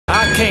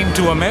came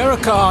to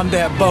America on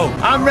that boat.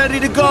 I'm ready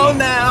to go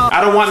now. I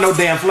don't want no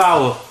damn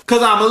flower,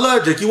 cause I'm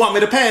allergic. You want me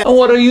to pass? And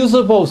what are you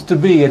supposed to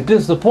be, a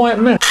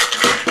disappointment?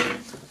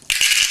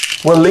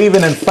 We're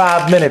leaving in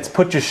 5 minutes.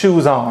 Put your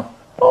shoes on.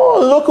 Oh,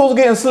 look who's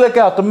getting slick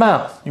out the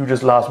mouth. You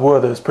just lost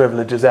Werther's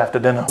privileges after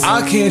dinner.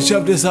 I can't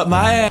shove this up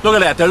my ass. Look at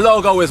that. Their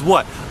logo is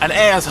what? An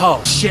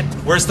asshole. Shit,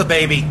 where's the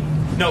baby?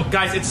 No,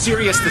 guys, it's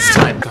serious this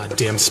time.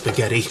 Goddamn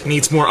spaghetti.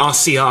 Needs more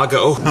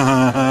Asiago.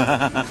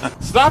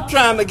 Stop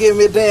trying to give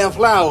me damn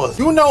flowers.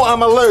 You know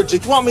I'm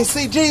allergic. You want me to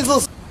see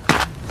Jesus?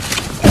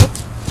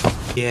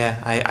 Yeah,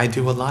 I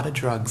do a lot of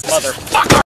drugs. Motherfucker!